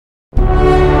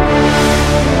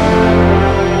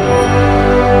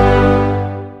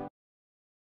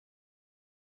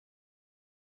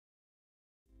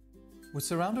We're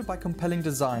surrounded by compelling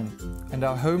design, and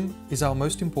our home is our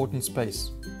most important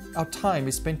space. Our time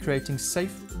is spent creating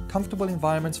safe, comfortable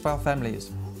environments for our families.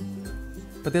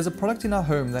 But there's a product in our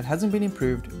home that hasn't been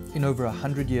improved in over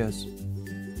 100 years.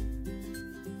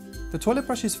 The toilet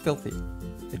brush is filthy.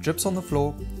 It drips on the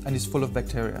floor and is full of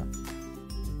bacteria.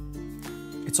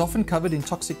 It's often covered in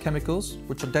toxic chemicals,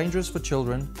 which are dangerous for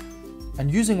children, and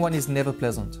using one is never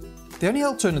pleasant. The only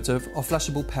alternative are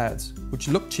flushable pads, which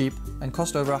look cheap and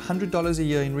cost over $100 a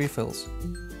year in refills.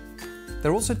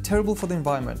 They're also terrible for the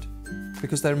environment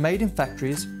because they're made in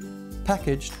factories,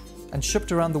 packaged and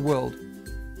shipped around the world,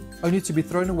 only to be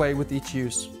thrown away with each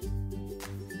use.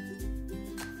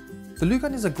 The loo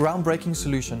gun is a groundbreaking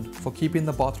solution for keeping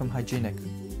the bathroom hygienic.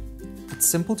 It's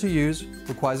simple to use,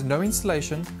 requires no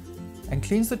installation, and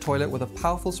cleans the toilet with a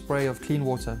powerful spray of clean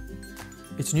water.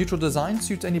 Its neutral design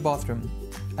suits any bathroom,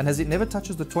 and as it never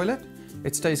touches the toilet,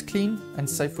 it stays clean and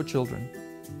safe for children.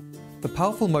 The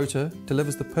powerful motor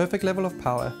delivers the perfect level of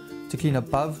power to clean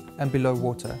above and below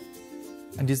water,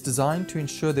 and is designed to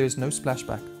ensure there is no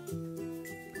splashback.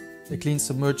 It cleans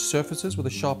submerged surfaces with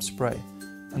a sharp spray,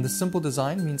 and the simple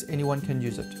design means anyone can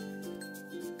use it.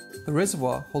 The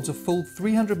reservoir holds a full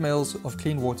 300 ml of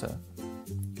clean water.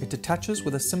 It detaches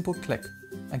with a simple click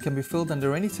and can be filled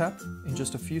under any tap in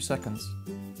just a few seconds.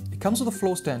 It comes with a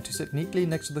floor stand to sit neatly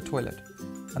next to the toilet,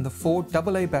 and the 4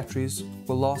 AA batteries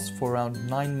will last for around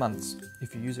 9 months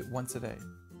if you use it once a day.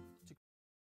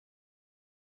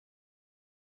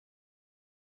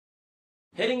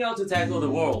 Heading out to tackle the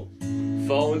world.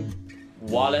 Phone,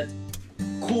 wallet,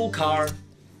 cool car,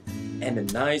 and a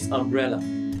nice umbrella.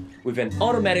 With an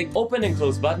automatic open and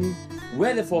close button,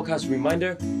 weather forecast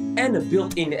reminder, and a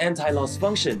built-in anti-loss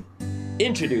function.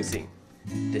 Introducing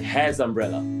the Has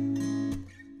umbrella.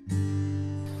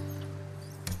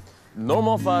 No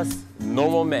more fuss, no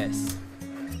more mess.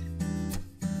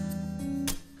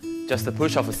 Just the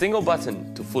push of a single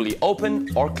button to fully open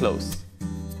or close.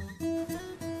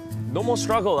 No more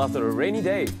struggle after a rainy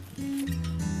day.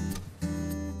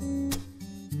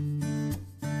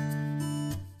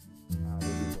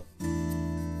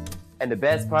 And the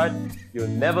best part, you'll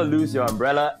never lose your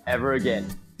umbrella ever again.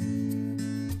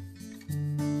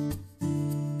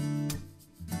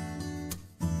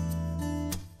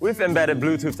 With embedded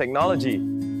Bluetooth technology,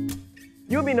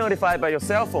 you'll be notified by your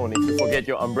cell phone if you forget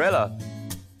your umbrella.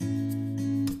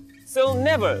 So you'll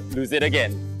never lose it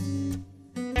again.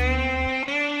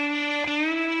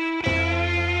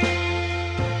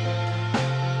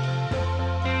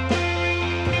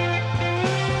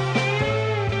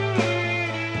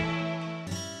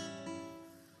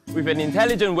 With an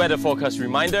intelligent weather forecast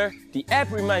reminder, the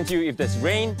app reminds you if there's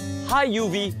rain, high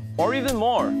UV, or even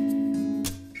more.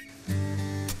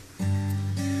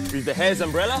 With the Has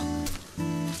umbrella,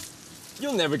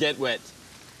 you'll never get wet.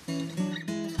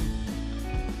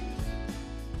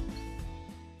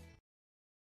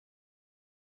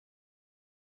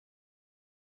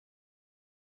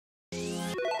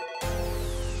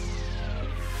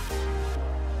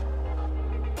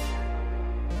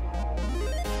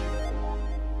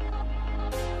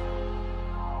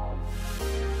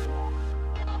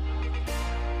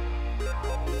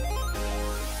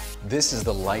 This is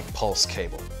the Light Pulse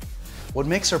cable. What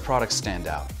makes our product stand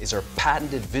out is our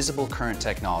patented visible current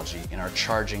technology in our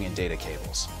charging and data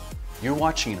cables. You're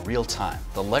watching in real time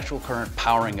the electrical current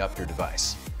powering up your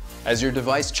device. As your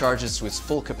device charges to its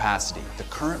full capacity, the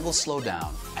current will slow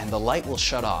down and the light will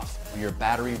shut off when your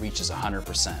battery reaches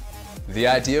 100%. The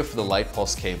idea for the Light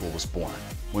Pulse cable was born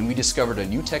when we discovered a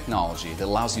new technology that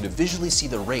allows you to visually see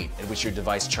the rate at which your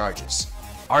device charges.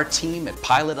 Our team at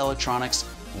Pilot Electronics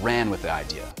ran with the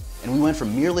idea, and we went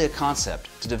from merely a concept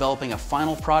to developing a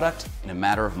final product in a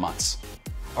matter of months.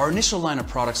 Our initial line of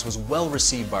products was well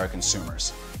received by our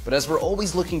consumers, but as we're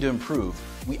always looking to improve,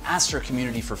 we asked our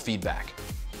community for feedback.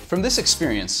 From this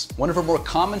experience, one of our more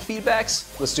common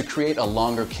feedbacks was to create a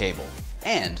longer cable,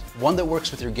 and one that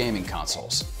works with your gaming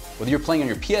consoles. Whether you're playing on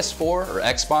your PS4 or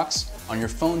Xbox, on your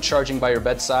phone charging by your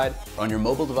bedside, or on your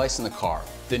mobile device in the car,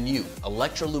 the new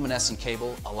electroluminescent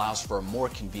cable allows for a more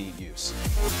convenient use.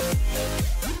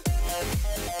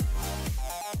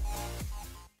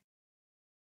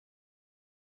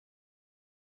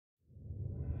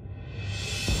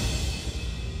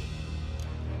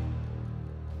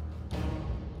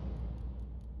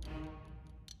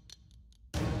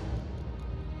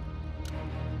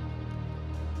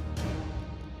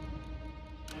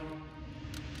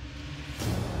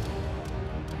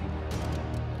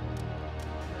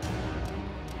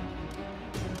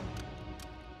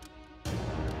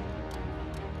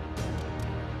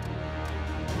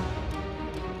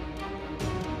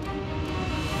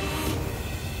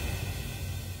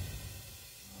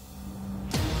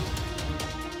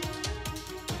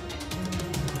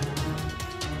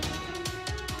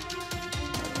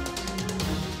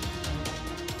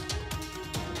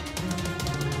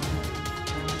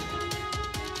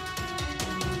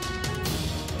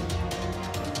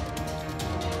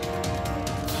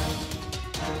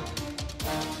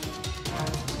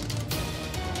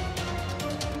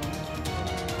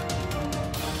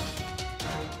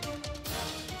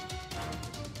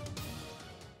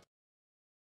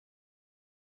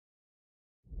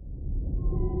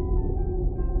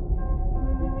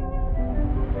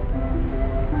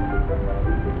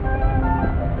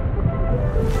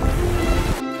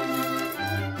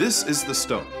 This is the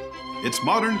stone. It's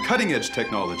modern, cutting-edge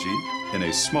technology in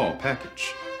a small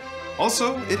package.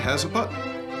 Also, it has a button.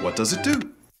 What does it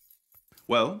do?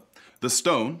 Well, the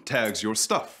stone tags your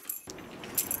stuff,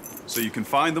 so you can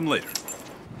find them later.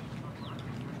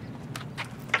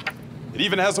 It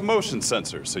even has a motion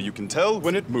sensor, so you can tell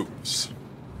when it moves.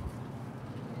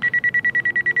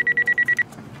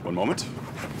 One moment.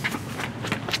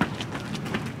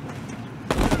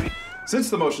 Since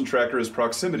the motion tracker is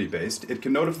proximity-based, it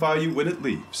can notify you when it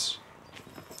leaves.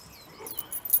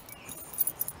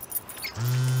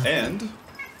 And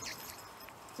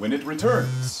when it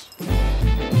returns.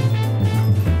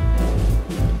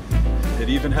 It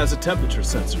even has a temperature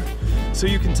sensor, so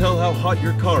you can tell how hot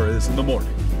your car is in the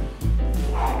morning.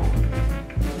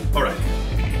 All right.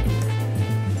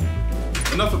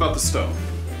 Enough about the stone.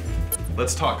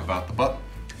 Let's talk about the button.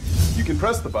 You can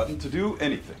press the button to do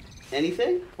anything.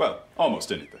 Anything? Well,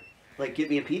 almost anything. Like get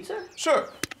me a pizza? Sure.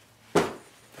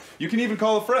 You can even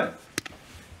call a friend.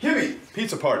 Himmy,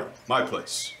 pizza party, my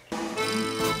place.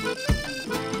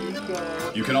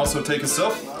 You can also take a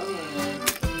selfie.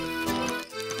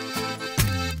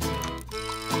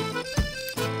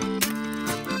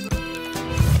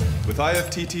 With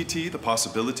IFTTT, the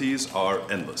possibilities are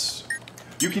endless.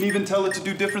 You can even tell it to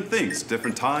do different things at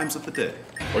different times of the day.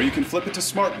 Or you can flip it to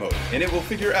smart mode, and it will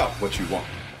figure out what you want.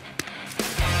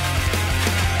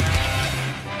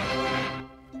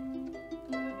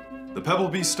 The Pebble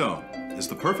Bee Stone is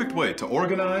the perfect way to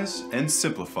organize and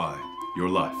simplify your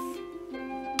life.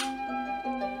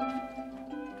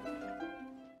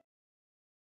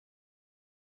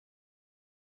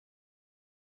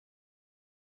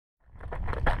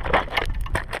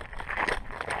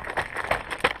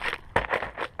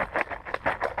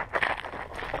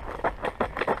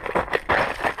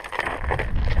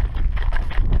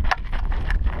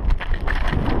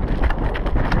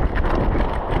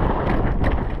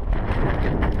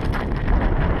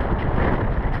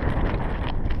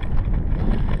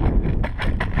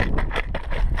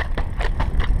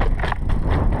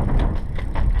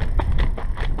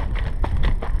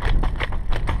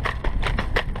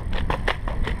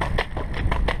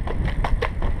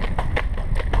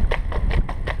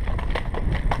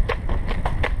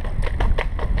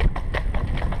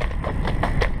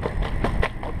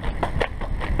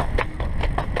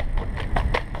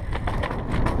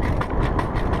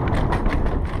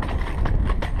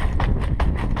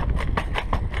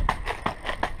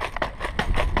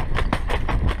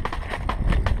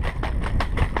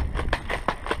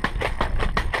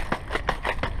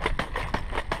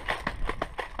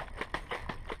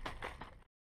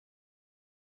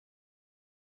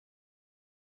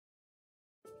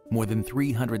 More than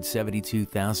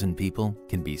 372,000 people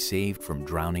can be saved from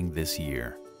drowning this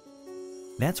year.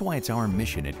 That's why it's our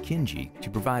mission at Kinji to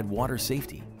provide water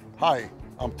safety. Hi,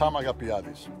 I'm Tom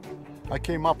Agapiadis. I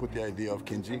came up with the idea of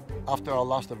Kinji after I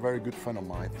lost a very good friend of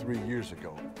mine 3 years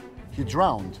ago. He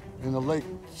drowned in a lake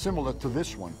similar to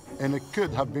this one, and it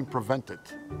could have been prevented.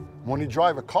 When you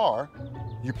drive a car,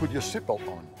 you put your seatbelt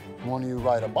on. When you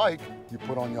ride a bike, you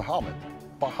put on your helmet.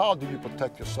 But how do you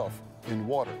protect yourself in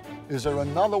water? Is there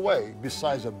another way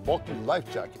besides a bulky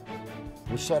life jacket?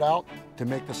 We set out to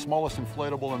make the smallest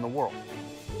inflatable in the world,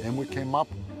 and we came up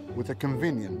with a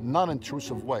convenient,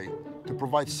 non-intrusive way to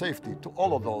provide safety to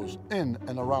all of those in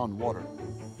and around water.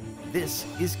 This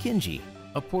is Kinji,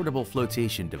 a portable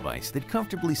flotation device that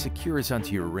comfortably secures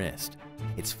onto your wrist.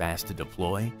 It's fast to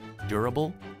deploy,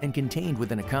 durable, and contained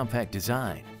within a compact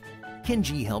design.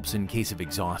 Kinji helps in case of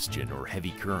exhaustion or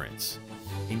heavy currents,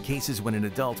 in cases when an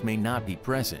adult may not be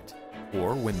present,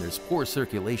 or when there's poor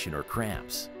circulation or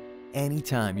cramps.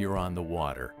 Anytime you're on the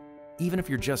water, even if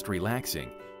you're just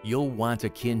relaxing, you'll want a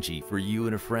Kinji for you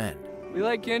and a friend. We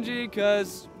like Kinji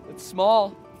because it's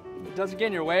small. It doesn't get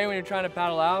in your way when you're trying to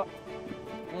paddle out.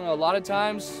 A lot of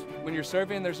times when you're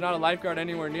surfing, there's not a lifeguard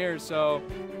anywhere near, so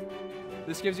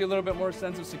this gives you a little bit more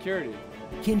sense of security.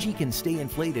 Kinji can stay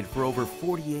inflated for over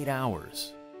 48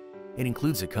 hours. It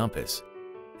includes a compass,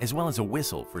 as well as a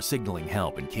whistle for signaling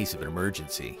help in case of an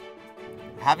emergency.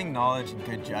 Having knowledge and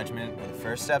good judgment are the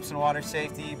first steps in water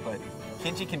safety, but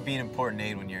Kinji can be an important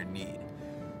aid when you're in need.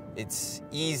 It's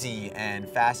easy and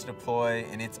fast to deploy,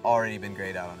 and it's already been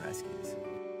grayed out on rescues.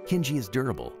 Kinji is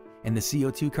durable, and the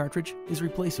CO2 cartridge is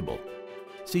replaceable,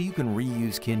 so you can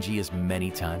reuse Kinji as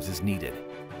many times as needed.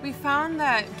 We found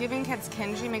that giving kids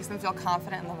Kinji makes them feel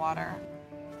confident in the water.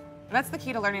 And that's the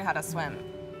key to learning how to swim,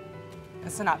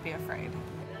 is to not be afraid.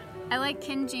 I like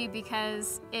Kinji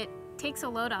because it takes a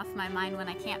load off my mind when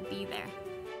I can't be there.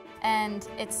 And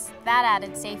it's that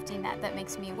added safety net that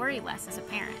makes me worry less as a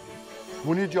parent.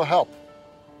 We need your help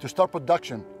to start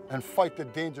production and fight the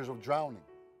dangers of drowning.